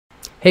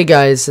Hey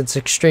guys, it's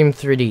Extreme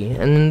 3D,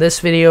 and in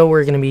this video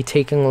we're going to be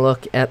taking a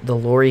look at the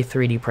Lorei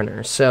 3D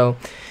printer. So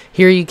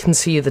here you can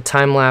see the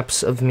time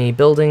lapse of me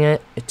building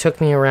it. It took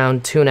me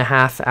around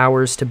 2.5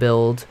 hours to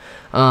build,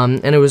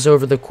 and it was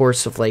over the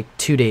course of like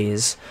 2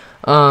 days.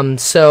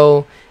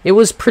 So it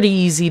was pretty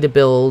easy to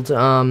build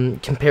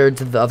compared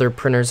to the other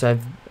printers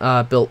I've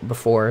built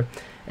before.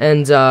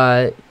 And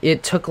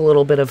it took a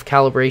little bit of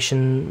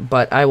calibration,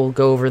 but I will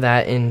go over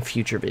that in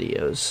future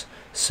videos.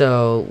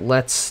 So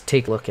let's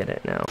take a look at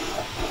it now.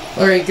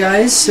 Alright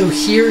guys, so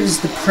here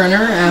is the printer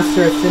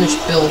after I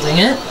finished building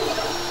it.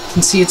 You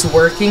can see it's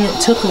working.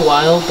 It took a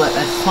while, but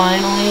I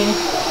finally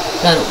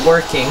got it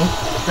working.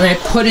 And I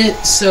put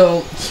it,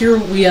 so here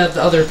we have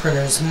the other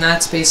printers, and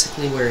that's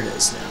basically where it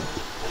is now.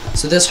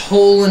 So this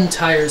whole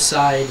entire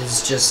side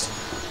is just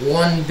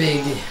one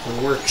big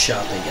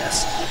workshop, I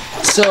guess.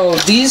 So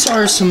these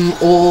are some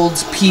old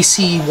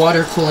PC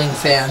water cooling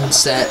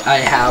fans that I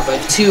have. I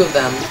have 2 of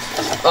them.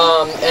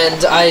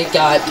 And I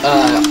got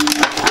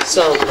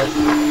some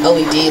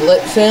LED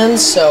lit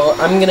fans, so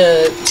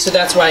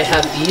that's why I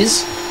have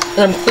these.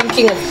 And I'm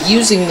thinking of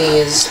using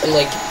these and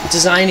like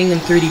designing and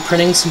 3D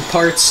printing some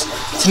parts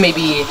to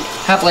maybe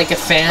have like a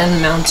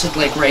fan mounted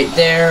like right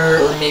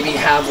there, or maybe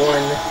have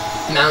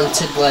one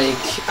mounted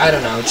like, I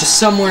don't know, just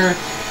somewhere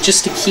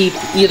just to keep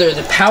either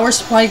the power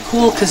supply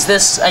cool, because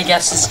this I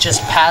guess is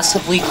just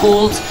passively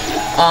cooled.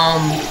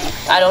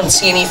 I don't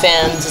see any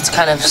fans, it's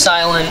kind of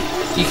silent.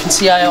 You can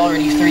see I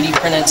already 3D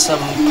printed some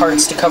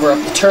parts to cover up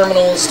the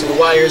terminals to the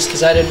wires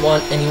because I didn't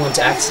want anyone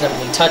to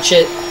accidentally touch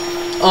it.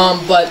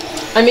 But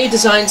I may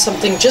design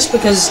something just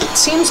because it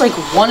seems like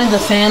one of the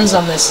fans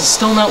on this is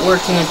still not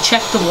working. I've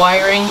checked the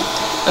wiring.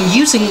 I'm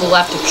using the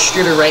left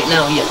extruder right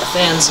now, yet the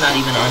fan's not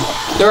even on.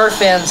 There are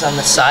fans on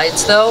the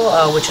sides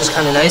though, which is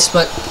kind of nice,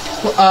 but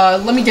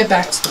let me get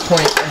back to the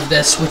point of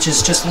this, which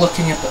is just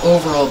looking at the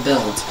overall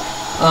build.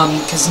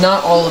 Because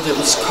not all of it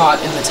was caught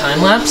in the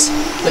time-lapse,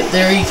 but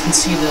there you can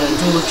see the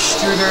dual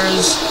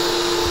extruders.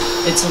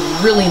 It's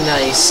really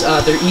nice.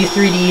 They're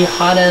E3D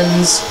hot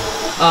ends.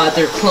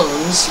 They're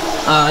clones.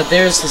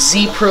 There's the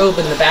Z probe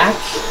in the back.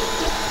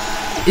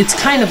 It's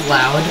kind of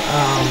loud,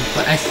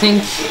 but I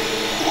think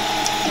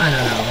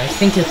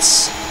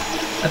it's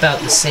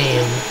about the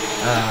same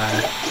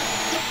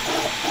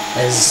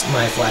as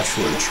my Flash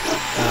Forge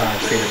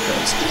Creator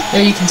Pros.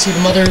 There you can see the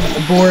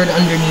motherboard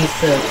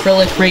underneath the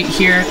acrylic right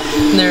here.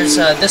 And there's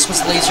this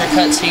was laser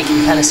cut, so you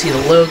can kind of see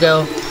the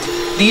logo.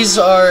 These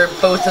are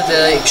both of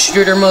the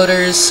extruder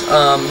motors.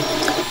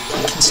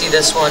 You can see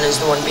this one is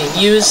the one being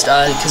used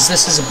because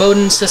this is a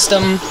Bowden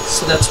system,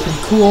 so that's pretty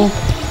cool.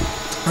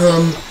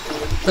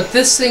 But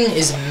this thing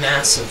is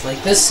massive.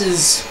 Like this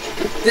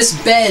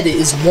bed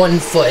is 1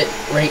 foot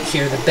right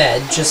here. The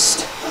bed,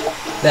 just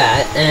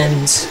that,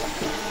 and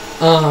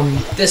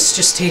this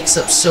just takes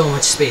up so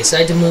much space. I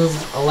had to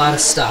move a lot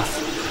of stuff,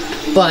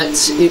 but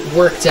it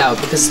worked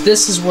out because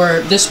this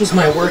was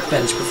my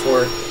workbench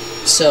before.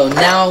 So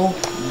now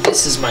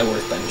this is my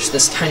workbench,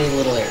 this tiny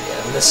little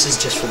area, and this is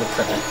just for the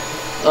print.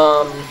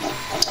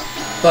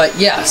 But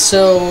yeah,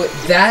 so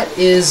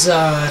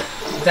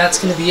that's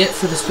gonna be it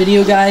for this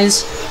video,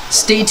 guys.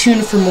 Stay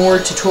tuned for more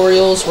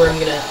tutorials where I'm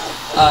gonna,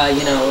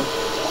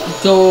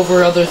 go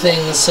over other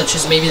things such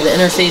as maybe the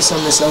interface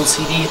on this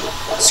LCD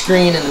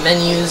screen and the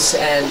menus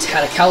and how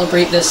to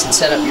calibrate this and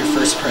set up your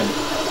first print.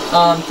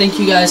 Thank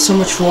you guys so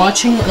much for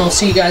watching, and I'll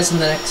see you guys in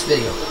the next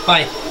video.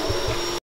 Bye.